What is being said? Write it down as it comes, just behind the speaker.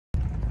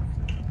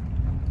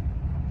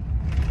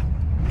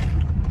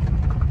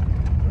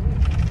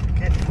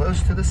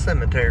close to the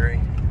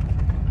cemetery.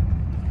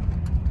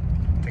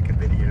 Take a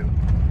video.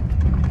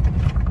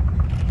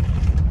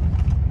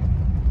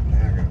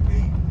 Now I gotta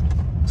be.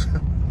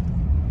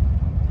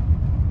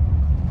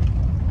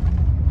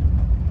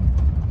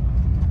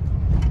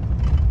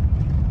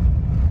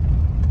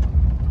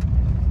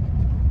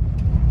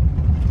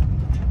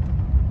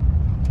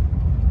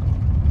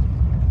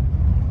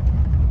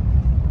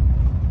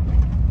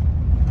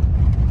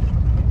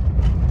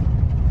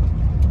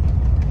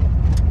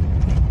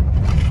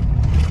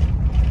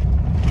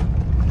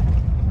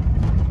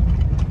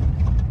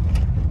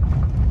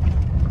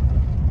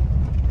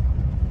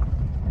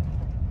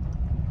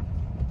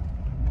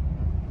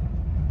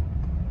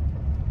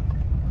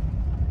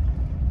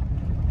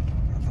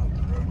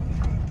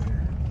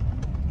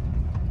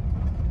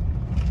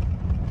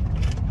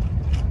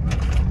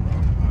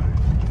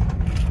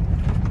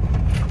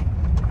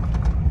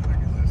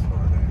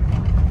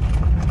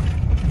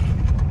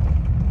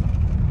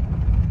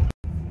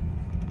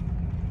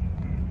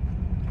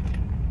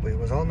 We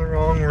was on the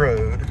wrong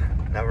road.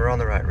 Now we're on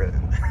the right road.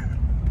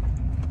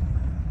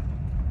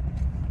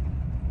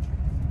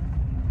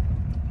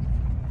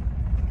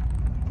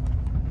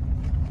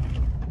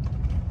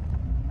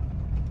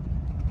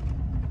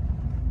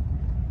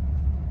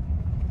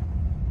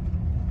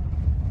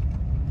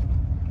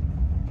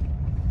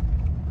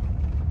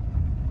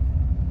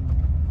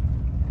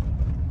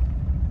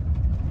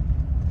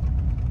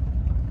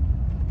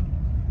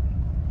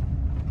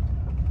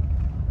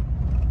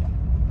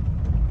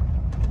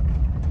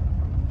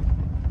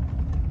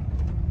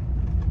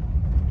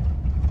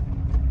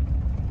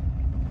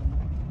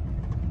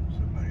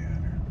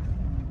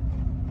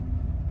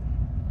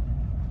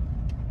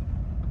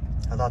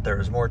 I thought there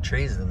was more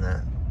trees than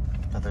that.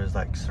 I thought there was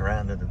like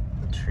surrounded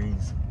with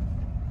trees.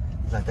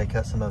 It's like they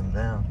cut some of them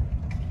down.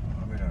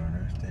 I'll be down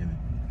there, Stevie.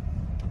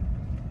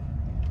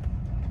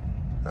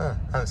 Huh,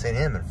 I haven't seen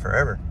him in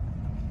forever.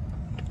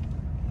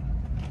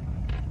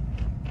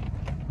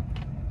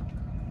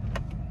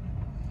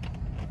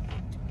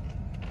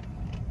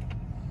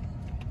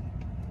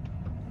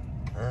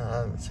 I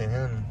haven't seen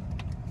him.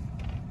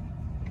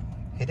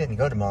 He didn't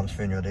go to Mom's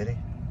funeral, did he?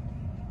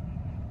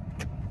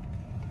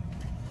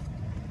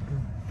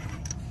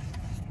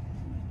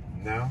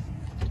 No.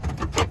 I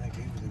think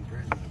he was in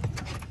prison.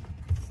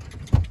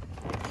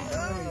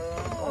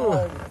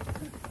 Oh.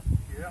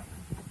 Yeah.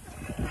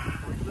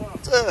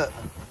 What's up?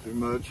 Too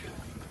much.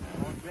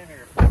 How long been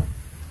here?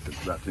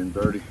 It's about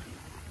 10:30.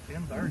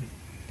 10:30.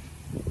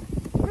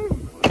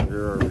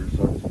 Here earlier,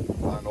 so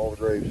find all the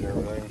graves and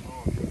everything.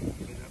 Oh, yeah.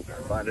 He's up there.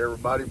 Find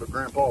everybody but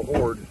Grandpa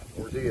Ward.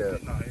 Where's he at?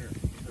 He's not here.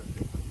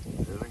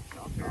 Really? I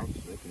was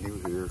thinking he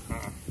was here.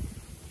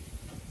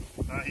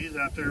 He's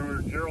out there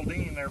where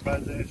Geraldine,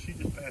 everybody's at. She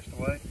just passed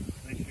away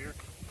this year.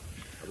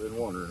 I've been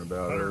wondering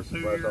about her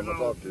since 102 the last time I years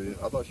talked to you.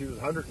 I thought she was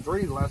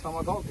 103 the last time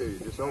I talked to you.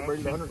 Just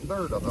celebrated the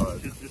 103rd, I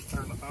thought. She's just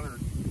turned 100.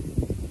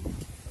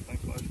 I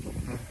think last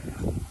time.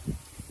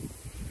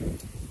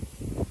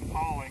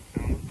 Paul ain't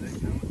coming. They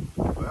coming.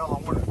 Well, I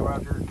wanted to go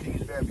out there and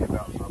tease Debbie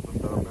about something,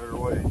 but a better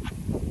way.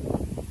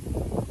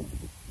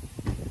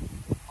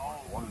 I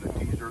wanted to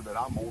tease her that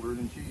I'm older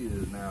than she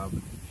is now,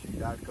 but she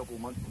died a couple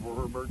of months before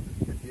her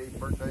birthday, 58th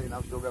birthday, and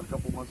I've still got a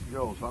couple of months to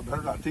go, so I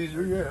better not tease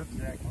her yet.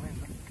 Exactly.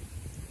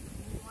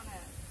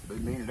 They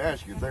mean to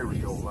ask you if they were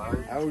still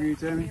alive. How old are you,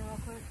 Tammy?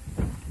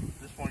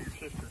 This one of your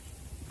sisters.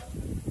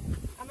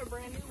 I'm a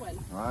brand new one.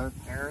 All right?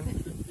 Aaron.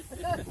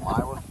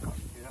 Lila?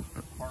 Yeah.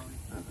 Harley.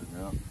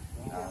 Yeah.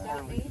 Is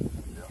that me?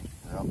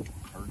 Yeah.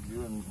 Heard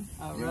you and,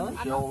 Oh, you really? and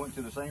Michelle went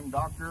to the same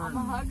doctor. I'm a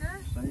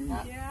hugger. Same,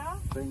 Yeah.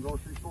 same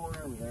grocery store and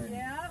everything.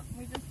 Yeah.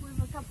 We just live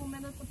a couple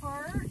minutes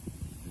apart.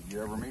 Did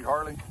you ever meet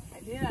Harley?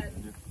 I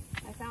did.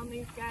 I found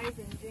these guys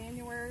in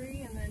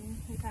January, and then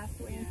he passed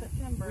away in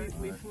September.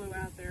 We flew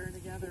out there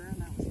together,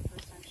 and that was the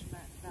first time she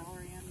met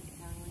Valerie and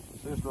Harley.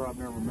 Sister I've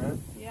never met.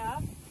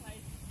 Yeah.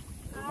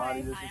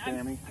 Everybody, this is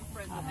Tammy.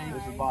 Hi.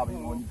 This is Bobby, the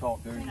one you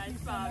talked to.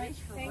 Thanks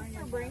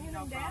for bringing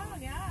them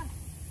down. Yeah.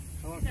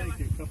 How long take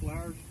you? A couple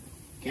hours?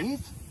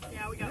 Keith?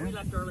 Yeah, we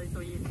left early, so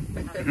you.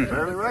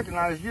 Barely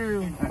recognized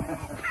you.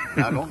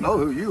 I don't know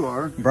who you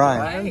are.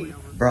 Brian.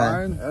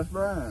 Brian. That's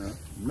Brian.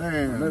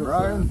 Man,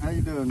 Brian, how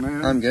you doing,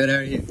 man? I'm good. How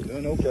are you?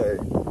 Doing okay.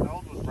 How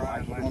old was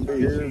Brian last Gonna time be you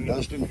here, seen him?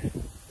 Dustin.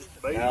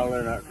 Baby. Now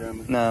they're not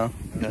coming. No.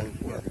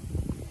 Dustin,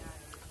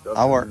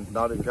 I work.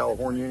 Not in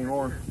California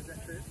anymore.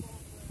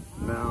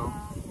 No.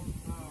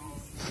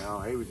 No,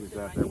 he was just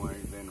out there when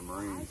he was in the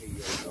Marines.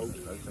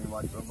 That seemed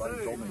like somebody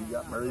told me he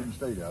got married and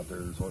stayed out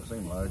there. Is what it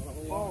seemed like.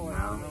 No.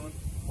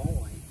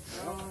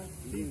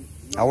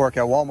 I work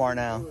at Walmart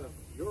now.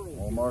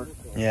 Walmart.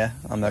 Yeah,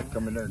 I'm a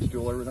Come in there and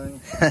steal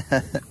everything.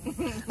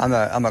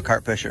 I'm a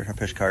cart pusher. I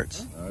push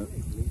carts. All right.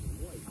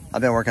 I've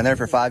been working there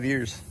for 5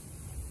 years.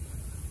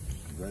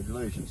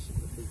 Congratulations.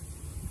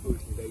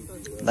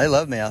 They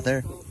love me out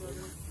there.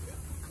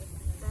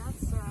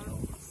 That's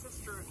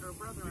sister or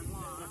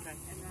brother-in-law, and then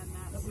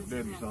that's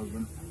Debbie's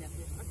husband.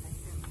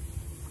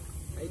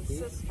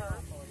 sister.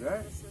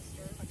 Yeah.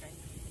 Sister. Okay.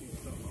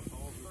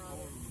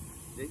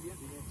 Did you?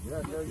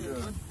 Yeah, how you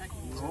doing?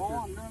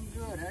 Oh, I'm doing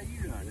good. How you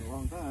doing? A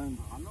long time.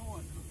 I know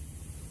it.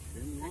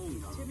 Been long,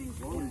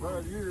 though.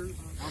 25 years.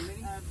 How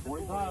many?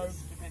 25.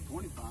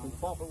 25. Since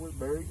Papa was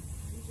buried.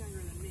 He's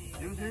younger than me.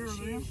 He was here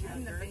then?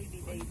 I'm the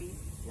baby.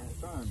 Long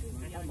time.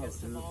 The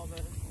youngest of all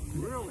the.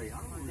 Really? I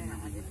don't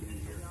remember you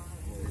being here.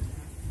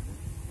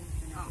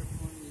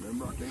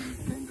 Remember, I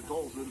came to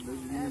Tulsa to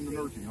visit him in the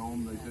nursing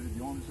home. They said, if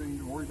you want to see him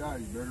before he died,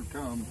 you better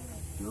come.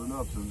 Sure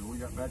enough, so we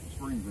got back to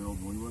Springfield,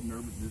 and we wasn't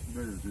there but just a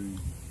day or two.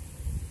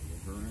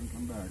 Sure didn't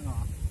come back.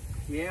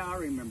 Yeah, I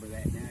remember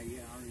that now.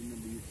 Yeah, I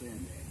remember you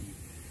saying that.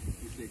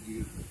 You said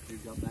you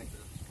got back to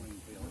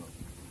Springfield.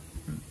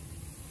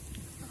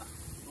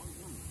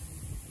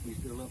 You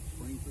still up to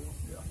Springfield?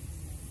 Yeah.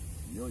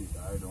 Amelia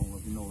died. I don't know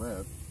if you know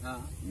that.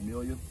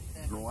 Amelia,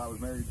 the girl I was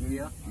married to,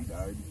 Yeah. she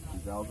died in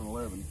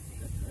 2011.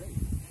 That's great.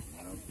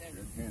 She had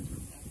cancer.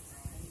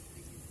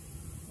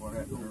 What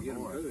happened to her Get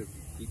him boy? good if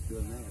you keep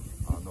doing that.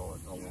 I know it.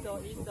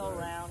 He's still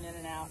around, in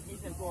and out.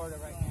 He's in Florida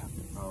right now.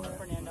 Oh, yeah.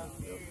 Fernando.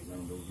 Yep,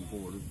 Fernando's in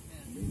Florida.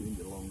 Me and him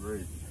get along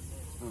great.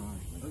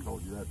 I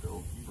told you that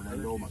though.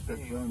 Fernando, my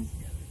stepson,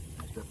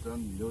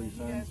 Amelia's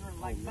son. You guys were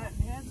like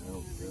button heads when you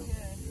were kids.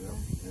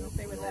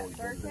 Say, was that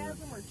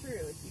sarcasm or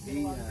truth? You get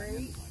He, along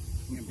great?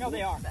 No,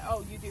 they are.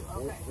 Oh, you do?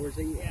 Okay. Where's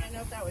he I at? didn't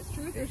know if that was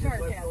truth or He just left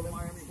for sarcasm.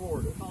 Miami,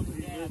 Florida. Called your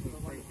dad.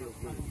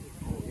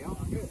 Oh, yeah,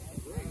 good.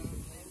 Great.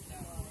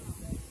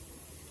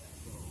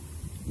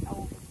 How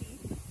old was he?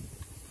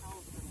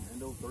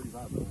 Fernando, 35,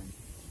 I think.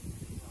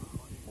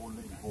 Born in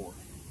 84.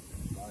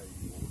 Died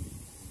 84.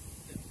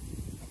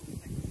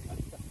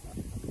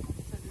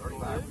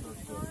 35,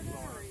 34.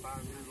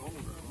 5 years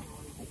older.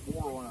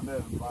 4 when I met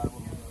him, 5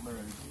 when I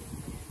married.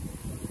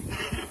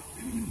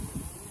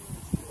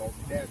 Called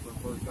me dad for the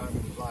first time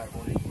in his life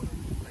when he was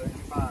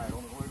 75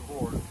 on his way to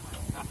Florida.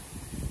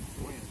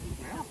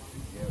 Yeah.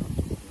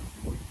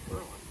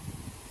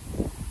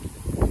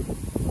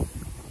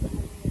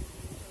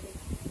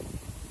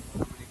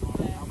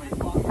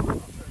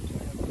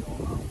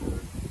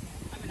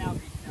 I'm an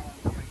outreach now.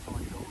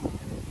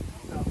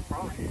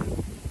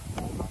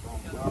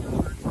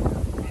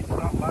 He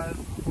stopped by his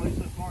place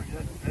this morning.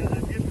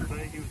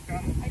 Yesterday he was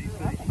coming. He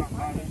said he stopped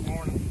by this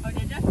morning. Oh,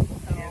 did you?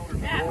 Answered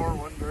the Yeah. door,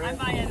 wasn't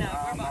dressed. I'm buying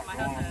my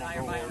husband and I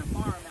are buying a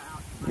farm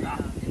out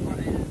in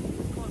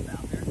close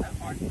out there. Is that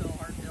Hartsville?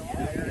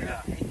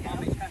 Yeah.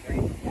 Amish country.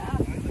 Yeah.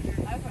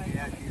 I was He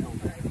had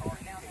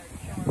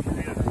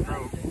a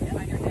stroke.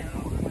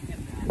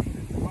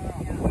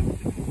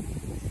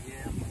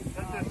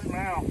 That's that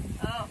smell.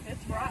 Oh,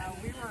 it's right.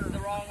 We were the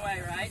wrong way,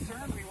 right?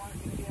 We wanted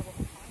to be able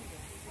to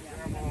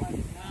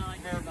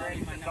find it.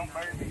 Granny said, don't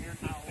bury me here.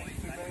 I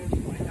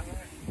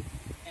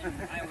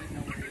always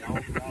know where you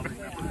are.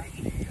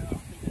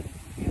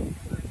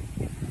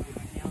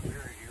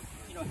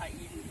 You know how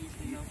easily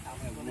those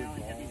houses go down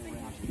and have these things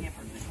on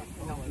campers and stuff.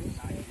 No, it's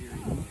not.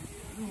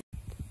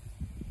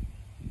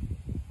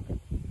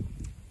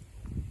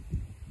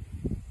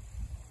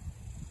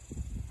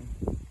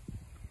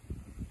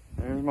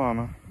 There's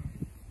Mama.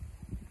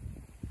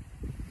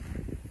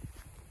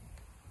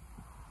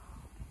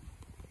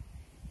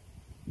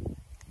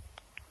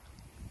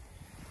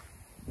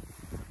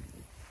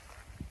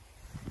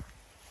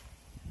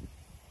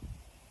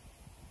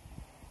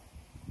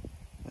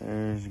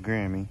 There's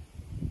Grammy.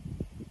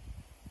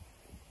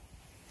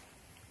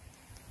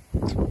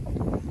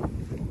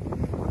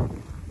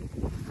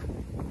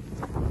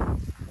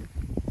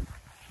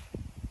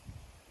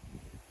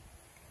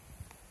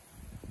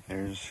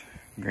 There's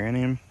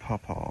Granny and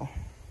Pawpaw.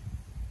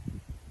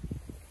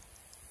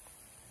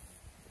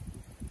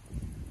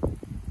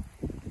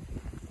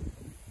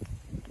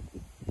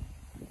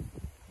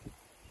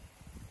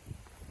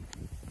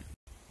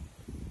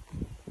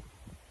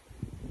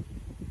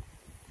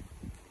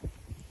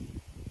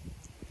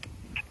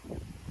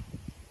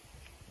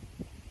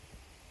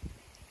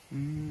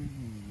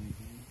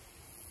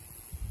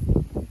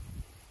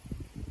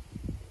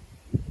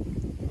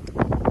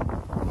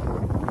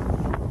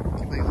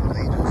 Can't believe those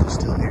angels are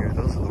still here.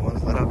 Those are the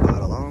ones that I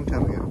bought a long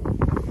time ago.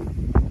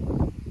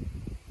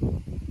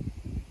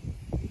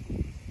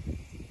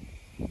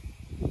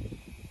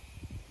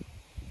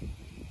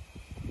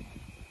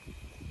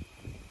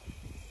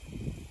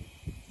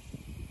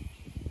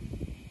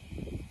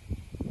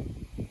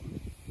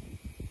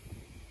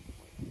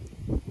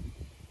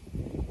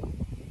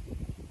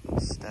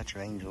 Those statue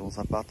angels,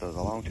 I bought those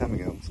a long time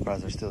ago. I'm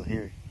surprised they're still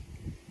here.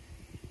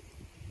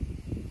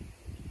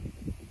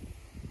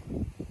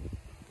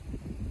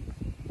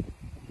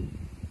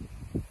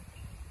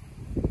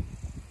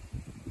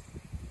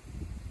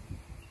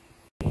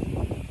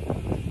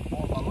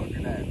 What am I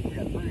looking at? We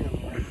got 3 of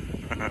them.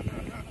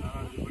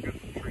 Look at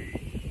the tree.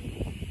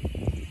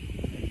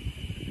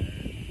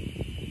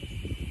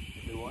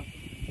 Do what?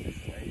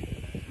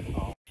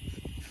 Oh.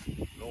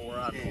 Go where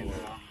I And, go.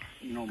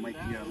 you know, make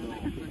you a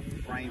little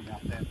frame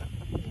out there.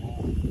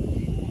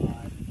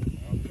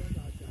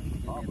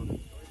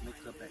 Mix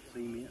up that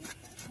cement.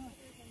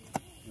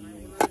 And then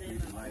you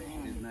can write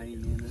his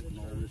name in it and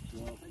all this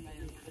stuff.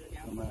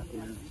 Come out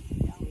here.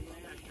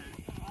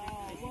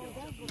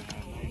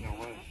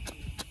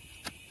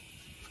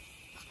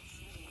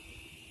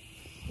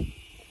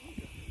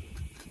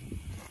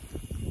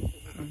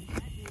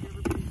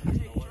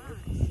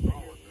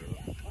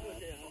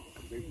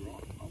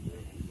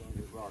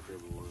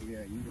 everywhere.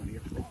 Yeah, you're gonna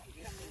get Come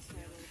this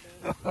way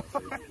a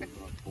little bit.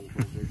 Full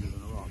bigger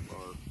than a rock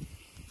bar.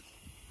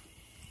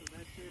 So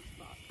that's your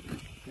spot.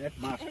 That's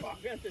my spot.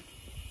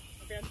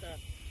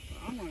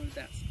 I wanted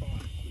that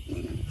spot.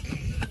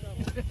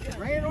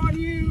 Ran on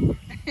you.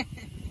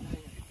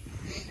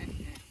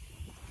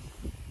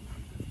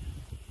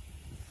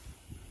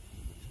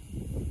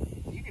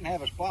 You can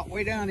have a spot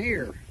way down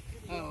here.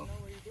 Oh,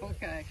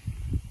 okay.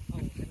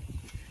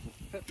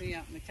 Put me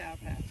out in the cow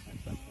patch or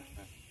something.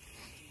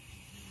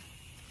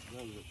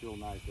 Doesn't it feel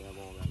nice to have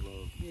all that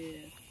love?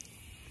 Yeah.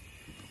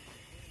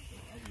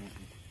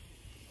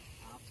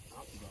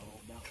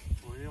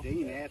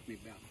 Dean asked me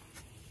about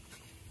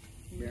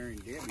burying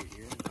Debbie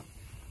here. I said,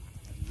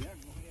 yeah,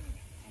 go ahead.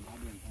 And I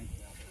didn't think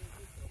about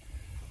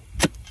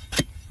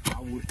it. I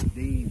wish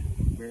Dean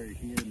buried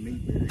here and me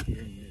buried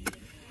here and then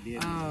Debbie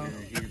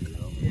buried here.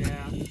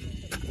 Yeah.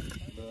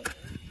 But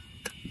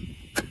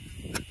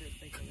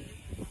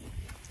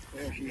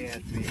well, she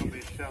asked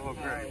me, Shallow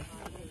grave.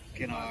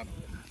 can I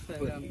Set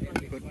put up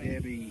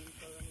Debbie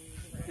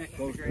next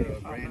close grave. to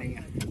Granny?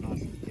 And I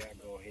said, yeah,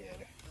 go ahead.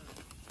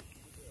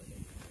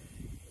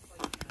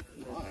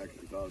 I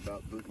actually thought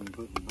about putting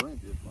Brent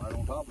just right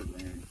on top of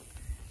Granny.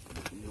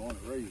 He's the one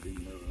that raised him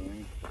and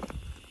everything.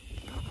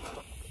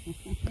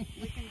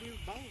 We can do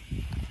both.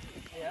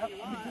 Yep.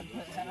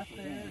 Put half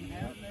there and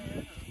half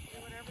there. Do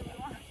whatever we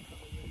want.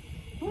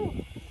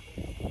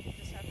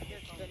 Just have to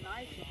get the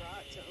knife you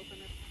brought to open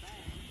up the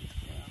bag.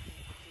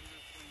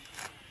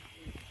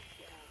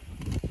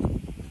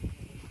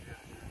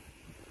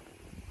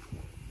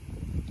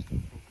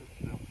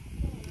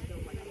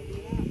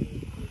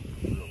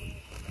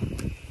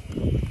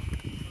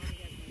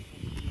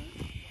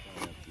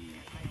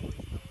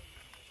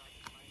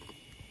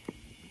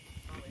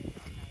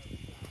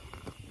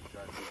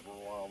 Tried to for a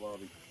while,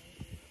 Bobby.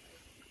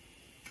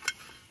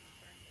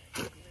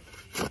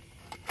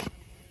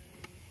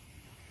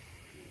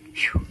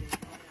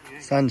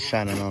 Sun's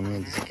shining on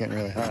me. It's getting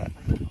really hot.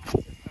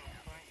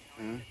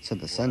 So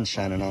the sun's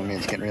shining on me.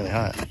 It's getting really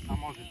hot. I'm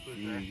gonna just put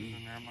that in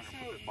there. I'm not gonna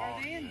put that So, are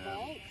ball. they in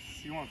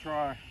bulks? You wanna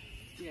try?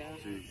 Yeah.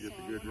 See, if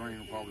the good rain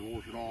will probably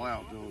wash it all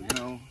out, though, you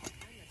know.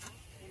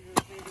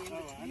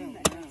 Maybe in between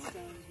that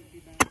stones would be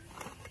better.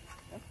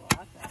 That's what I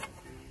thought.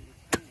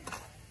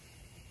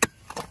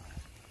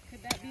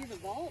 Could that be the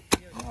vault?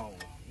 No,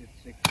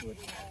 it's 6 foot.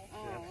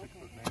 Oh, okay.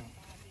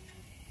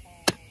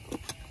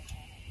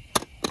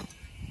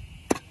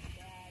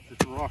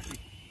 Just rocky.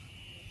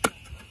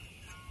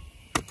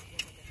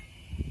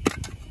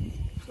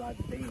 Beside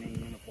the Dean ain't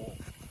in a ball.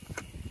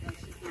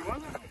 She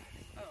wasn't? Oh,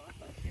 I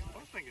thought I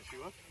was thinking she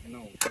was.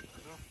 No. I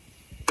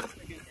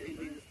guess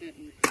Indians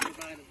didn't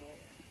provide a vault.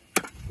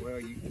 Well,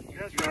 you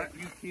That's right.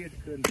 you kids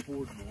couldn't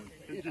afford one.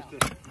 It's just a.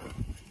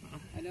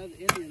 I know the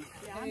Indians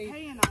Yeah, I'm paid.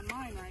 paying on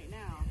mine right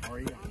now. Are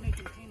you? I'm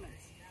making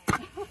payments.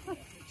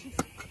 Just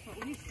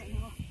at least I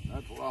know.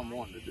 That's what I'm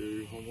wanting to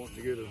do. I'm wanting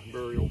to get a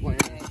burial plan.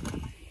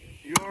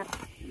 You are?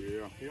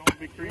 Yeah. You don't want to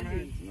be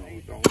cremated? No,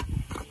 don't.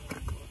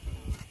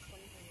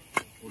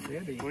 Well,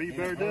 Debbie. Well, you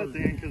better do it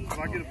then, because if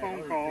I get a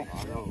phone call,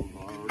 I know.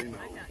 I already know.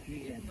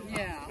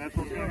 Yeah. that's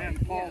what's going to happen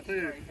to Paul,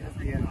 too.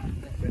 Yeah.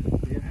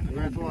 And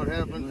that's what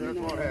happens. That's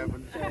what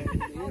happens.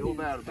 Feel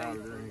bad about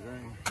it or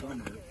anything.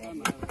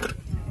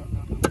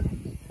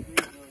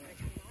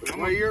 The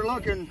way you're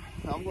looking,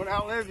 I'm going to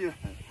outlive you.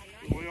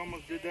 We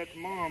almost did that to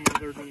Mom,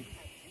 other than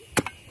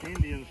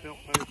Indians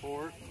helped pay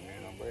for it.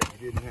 Man, I'm glad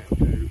you didn't have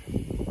to.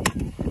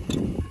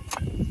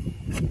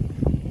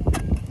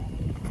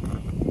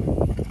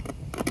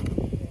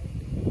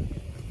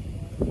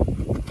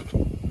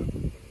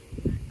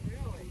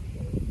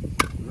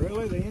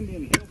 Really? The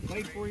Indian help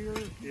paid for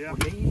yours? Yeah.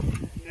 For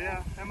Dean?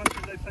 Yeah, how much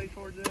did they pay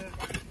towards that?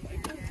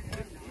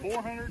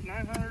 400,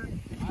 900?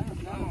 I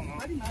don't know.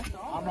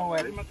 I know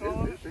Pretty it. much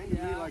all of It it? seems to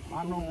be like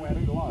I know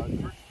it a lot.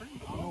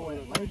 I know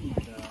that lady,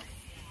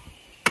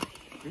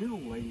 funeral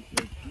lady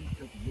said she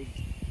took a big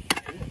hit.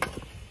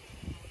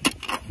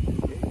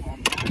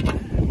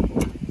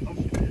 Oh,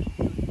 she did.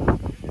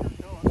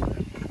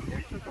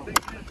 She took a big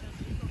hit.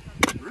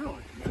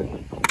 Really?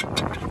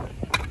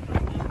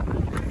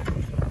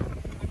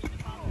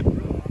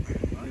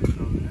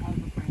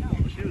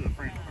 She was a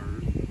friend of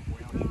hers.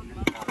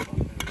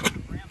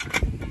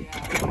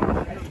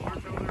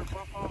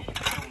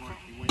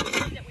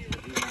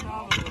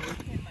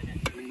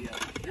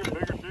 You're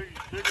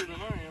bigger than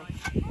I am.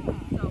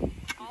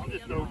 I'm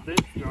just no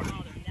bitch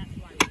jockey.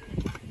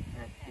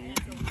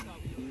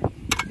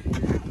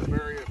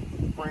 bury a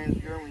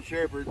friend's German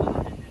Shepherd.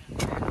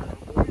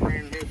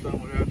 Ran his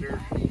son was out there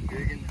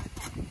digging.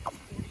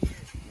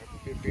 After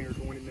 15 or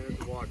 20 minutes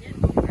of watching,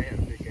 they had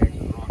a pickaxe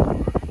and a rock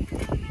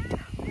hard.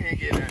 He ain't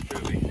getting that to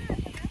me.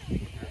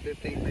 After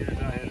 15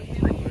 minutes, I had it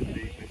 3 foot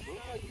deep. He said,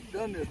 "Looks like you've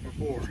done this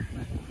before."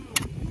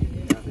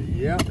 I said,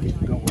 "Yeah." He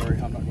said, "Don't worry,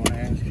 I'm not going to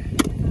ask."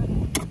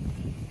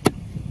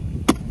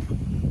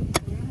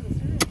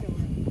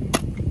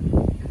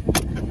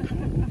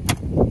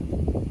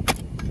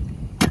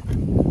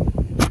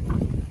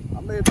 I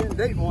may have been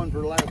dating one for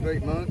the last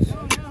 8 months.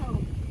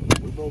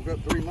 We broke up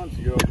 3 months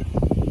ago.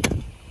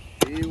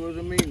 She was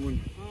a mean one.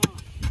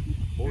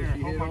 Boy, Here,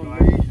 she hold hit my on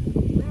glass.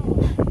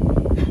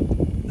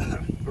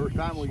 me. First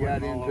time we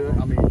got into it,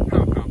 I mean,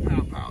 pow, pow,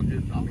 pow, pow.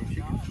 Just, I mean,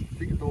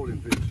 she could throw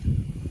them fists.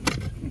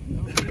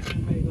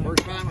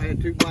 First time I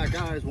had two black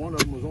eyes. One of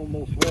them was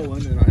almost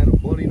swollen, and I had a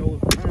bloody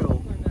nose from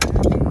hell. We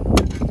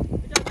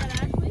talking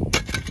about Ashley?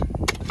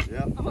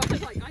 Yep. Oh, I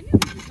was like, I knew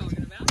what you were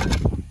talking about.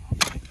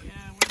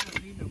 Yeah, we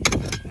don't need no more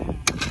of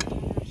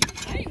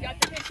that. I even got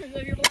the pictures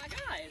of your black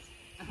eyes.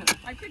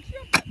 I picked you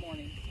up that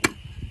morning.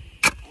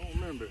 I don't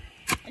remember.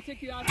 I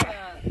took you out to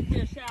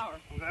get a shower.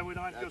 I'm glad we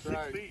don't have to go That's 6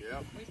 right. feet.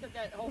 Yep. We spent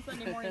that whole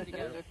Sunday morning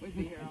together. We'd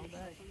be here all day.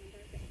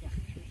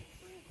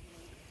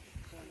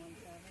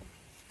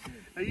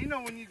 Hey, you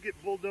know when you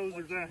get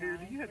bulldozers out here,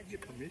 do you have to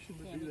get permission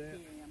to do that?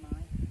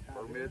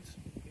 Permits.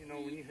 You know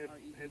when you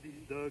had these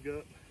dug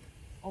up,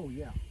 Oh,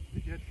 yeah.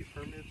 did you have to get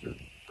permits or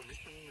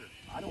permission?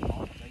 Or? I don't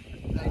know.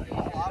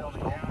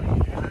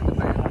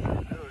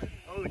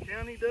 Oh, the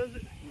county does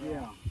it?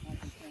 Yeah.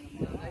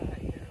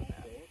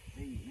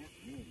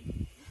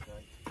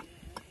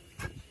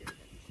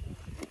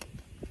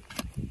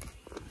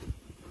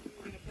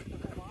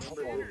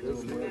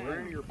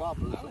 Granny or Papa,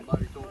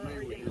 somebody told me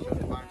we just had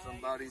to find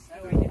somebody to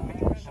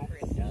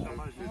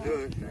do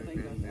it.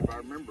 And if I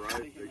remember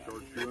right, they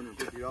charge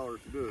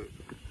 $250 to do it.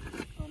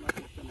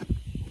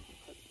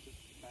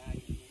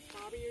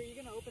 Bobby, are you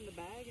going to open the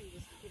bag and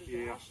just put his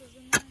Yeah. ashes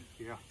in there?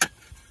 Yeah.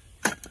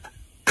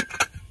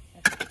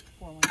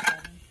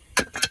 417.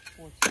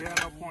 Yeah,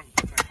 no point in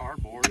putting that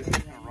cardboard. It's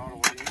just gonna rot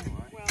away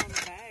anyway. Well, in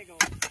the bag will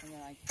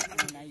And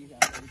then now you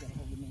gotta hold the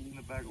In meeting.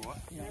 the bag of what?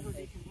 You know, never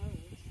they- decompose.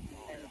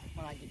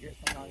 when I get yours,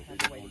 I'll have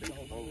to wait to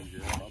hold the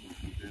meeting. Yeah, I'll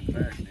just keep it in the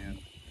back then.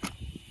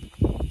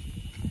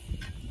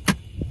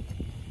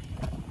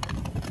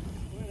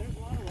 Boy, there's a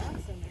lot of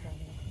rocks in there.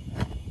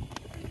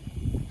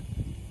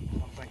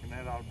 I'm thinking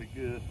that ought to be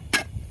good.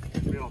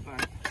 What do y'all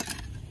think?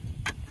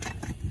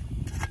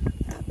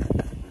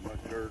 Too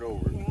much dirt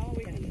over it. Well,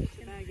 we can put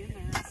your bag in there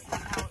and see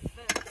how it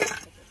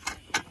fits.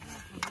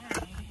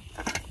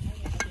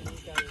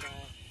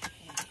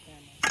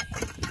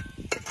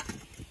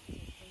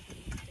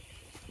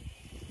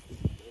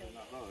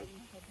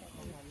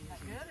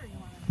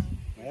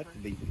 That's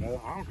deep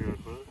enough. I'm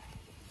good with it.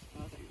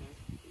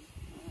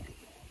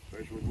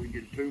 Especially if we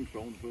can get a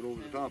tombstone to put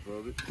over the top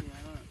of it.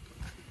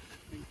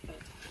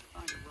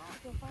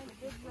 We'll find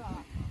a good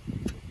rock.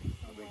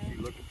 I think she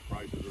looked at the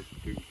prices of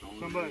the tombstones.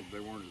 Somebody- They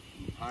weren't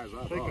as high as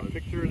I Take a thought.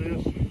 picture of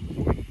this.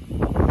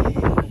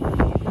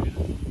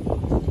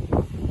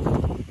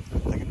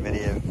 Taking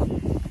video.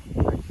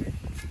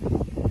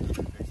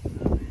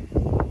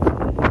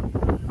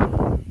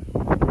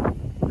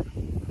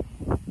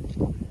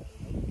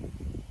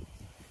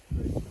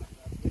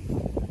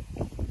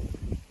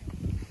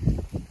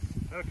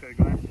 Okay,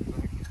 Glenn.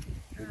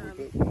 Should we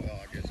put, well,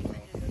 I guess we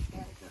don't.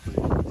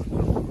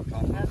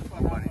 Top of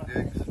somebody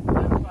digs.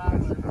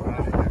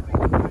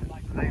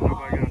 Ain't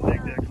nobody gonna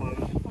dig that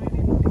close.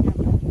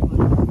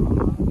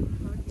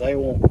 They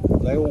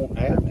won't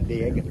have to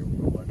dig.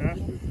 Huh?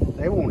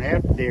 They won't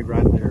have to dig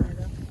right there.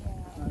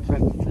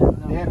 Since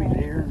Debbie's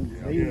here and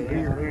Yeah, he's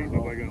there here. ain't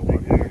nobody gonna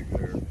dig there.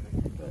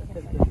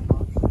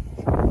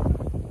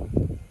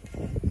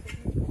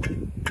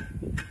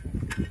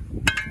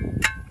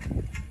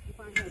 If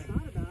I had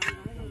thought about it,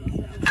 I would have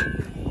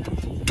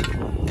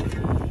said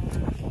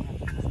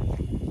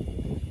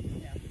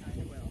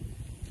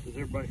Does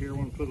everybody here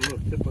want to put a little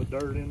tip of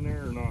dirt in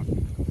there or not?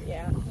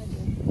 Yeah.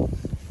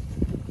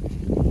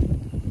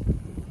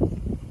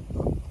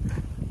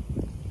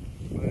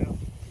 Well,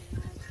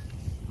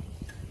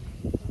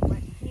 my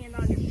hand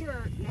on your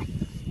shirt.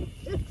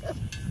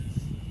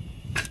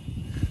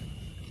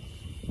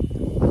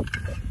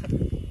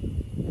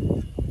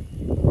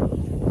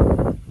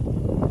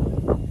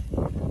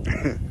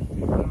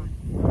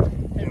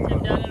 Has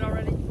Tim done it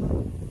already?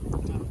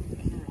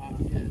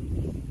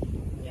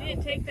 You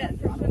didn't take that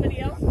from somebody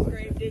else's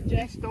grave, did you?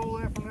 he stole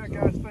that from that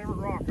guy's favorite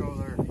rock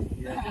over there.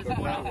 Yeah,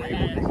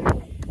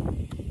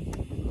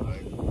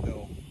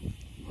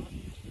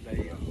 They,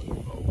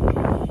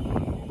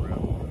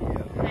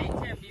 Hey,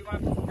 Tim, do you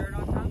want to put some dirt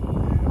on top?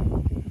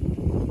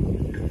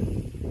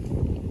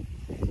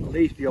 At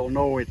least you'll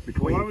know it's Why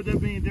between. would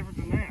that be any different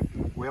than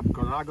that? Well,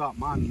 because I got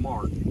mine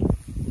marked.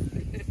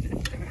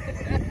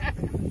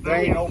 There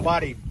ain't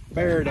nobody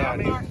buried I out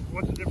mean, here.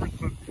 what's the difference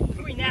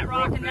Between that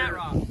rock and that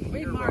rock.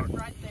 We Your marked rock.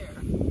 right there.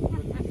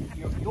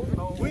 You'll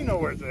know. We know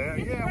where it's at.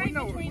 It's Yeah, we right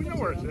know between the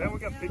where two it's of at. We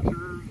them. got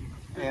pictures.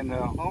 And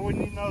All we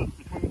need to know is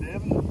between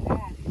Devin and the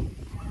farm.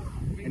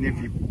 and if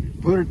you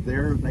put it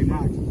there, they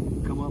might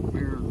come up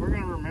here. We're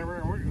gonna remember,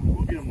 and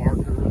we'll get a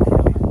marker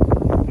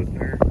put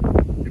there.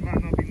 It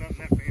might not be nothing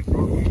that fancy.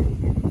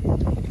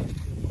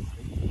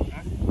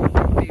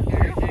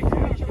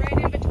 Put you right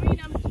in between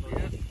them.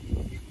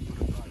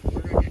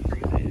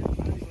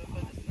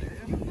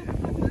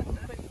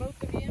 Put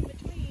both of you in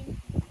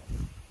between.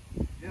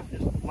 Yeah,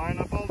 just line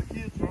up all the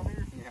kids right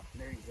here. Yeah,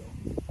 there you go.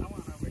 I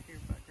want over here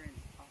by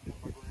Granny's pop.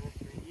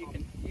 You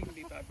can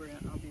be by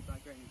Brent. I'll be by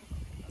Granny's pop.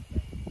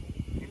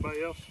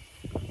 Anybody else?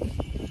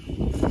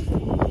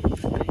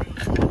 I'm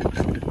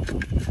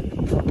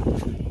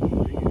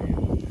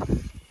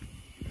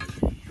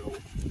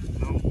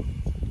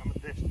a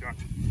disc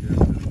jockey.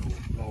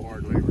 No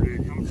hard labor,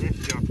 did you? I'm a disc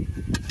jockey.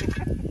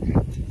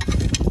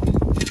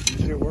 You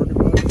still working,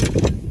 bud?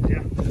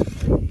 Yeah.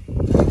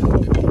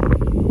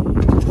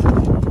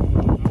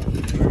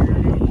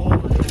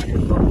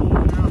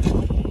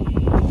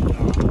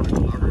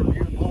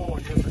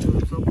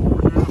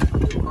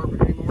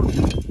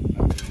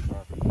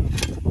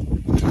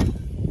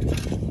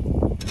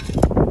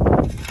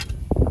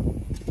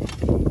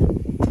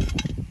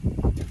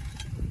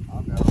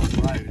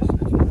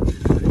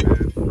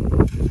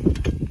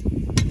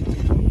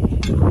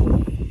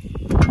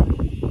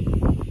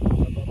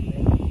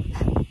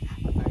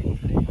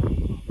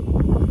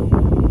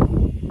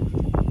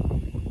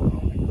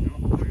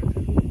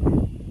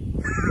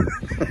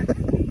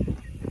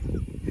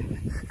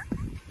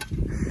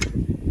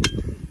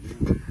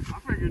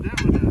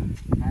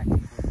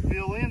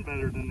 Feel in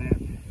better than that.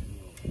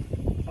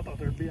 I thought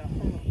there'd be a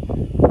hump.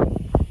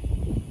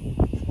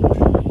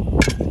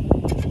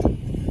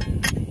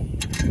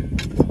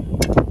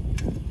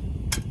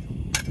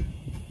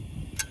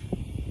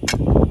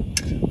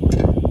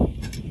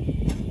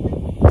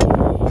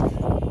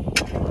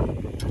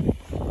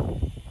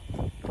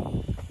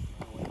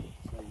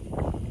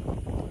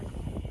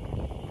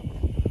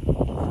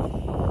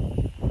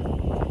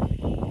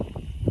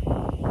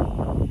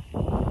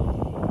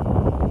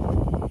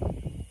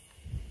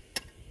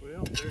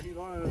 Well, there he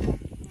was.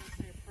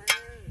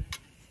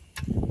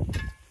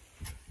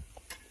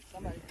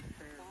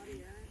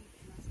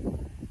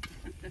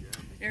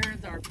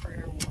 Aaron's our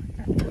prayer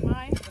warrior. Am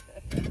I?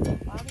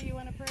 Bobby, you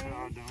want to pray? No, I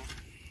don't.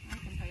 I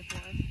can pray for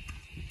us.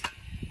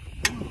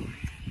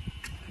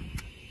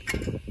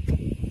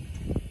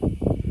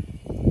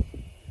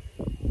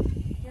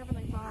 Dear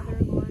Heavenly Father,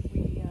 Lord, we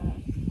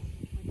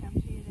come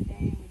to you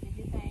today and we give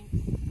you thanks.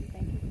 We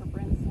thank you for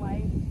Brent's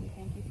life. We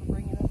thank you for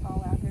bringing us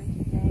all out here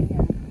today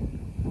and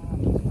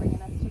just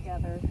bringing us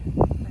together.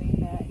 Pray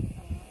that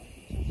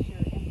just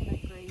your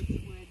infinite grace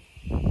would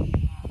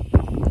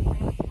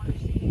grant us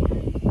mercy and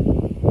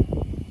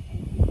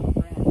thank you for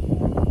Brent.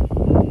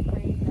 And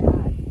pray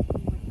that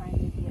he would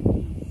finally be at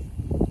peace.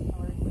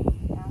 Lord, we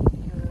ask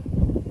your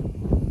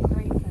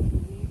grace as we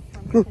leave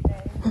from here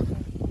today.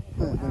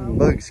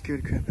 Bug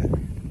scared the crap out of me.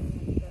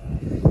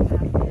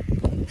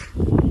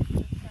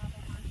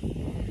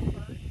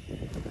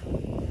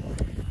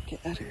 Get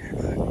out of here,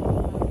 bug.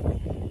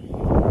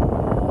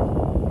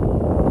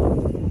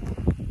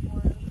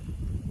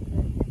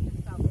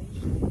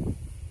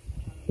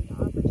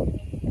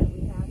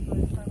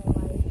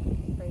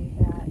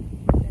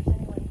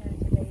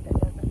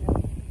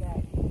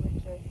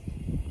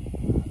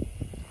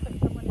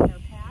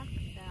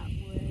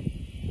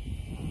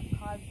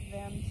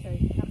 to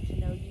come to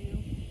know you,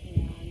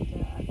 and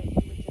that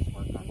you would just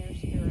work on their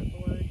spirit,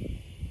 Lord,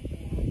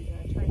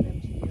 and turn them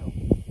to you.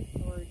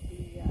 Lord, we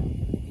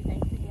give you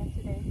thanks again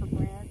today for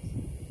Brent,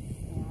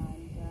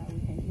 and we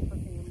thank you for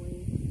family,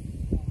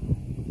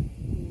 and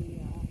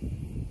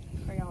we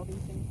pray all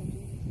these things in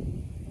Jesus'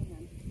 name.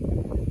 Amen.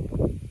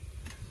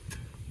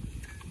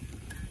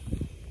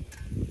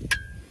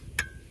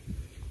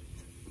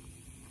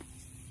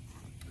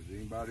 Has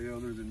anybody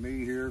other than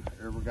me here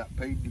ever got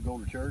paid to go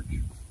to church?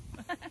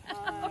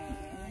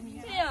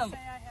 Tim.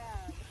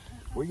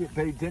 We get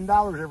paid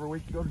 $10 every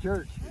week to go to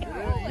church.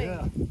 Really?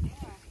 Yeah.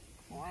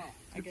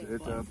 It's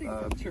a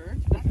church.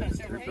 it's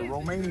a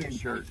Romanian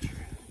church.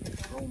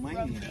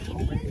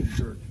 Romanian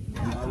church.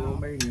 Not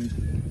Romanian.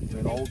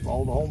 And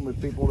all the homeless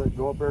people that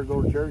go up there to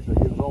go to church, they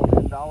give us all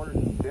 $10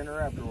 and dinner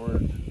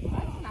afterwards.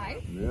 That's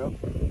nice.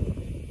 Yep.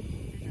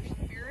 Does your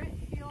spirit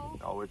feel?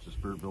 Oh, it's a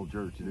spirit-filled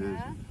church. It is.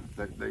 Yeah.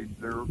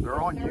 They're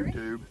on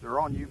YouTube. They're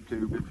on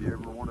YouTube if you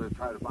ever want to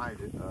try to find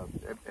it.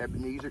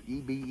 Ebenezer,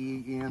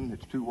 E-B-E-N.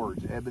 It's 2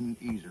 words.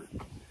 Ebenezer.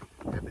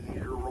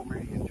 Ebenezer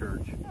Romanian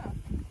Church. Huh.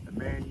 And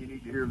man, you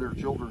need to hear their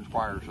children's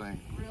choir sing.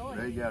 Really?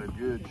 They got a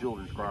good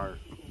children's choir.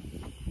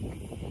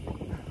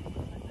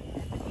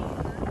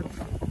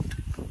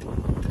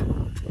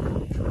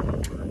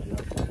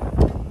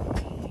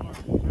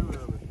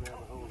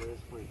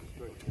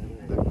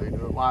 They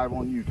do it live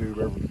on YouTube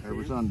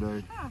every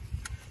Sunday. Huh.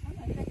 I'm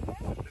gonna check it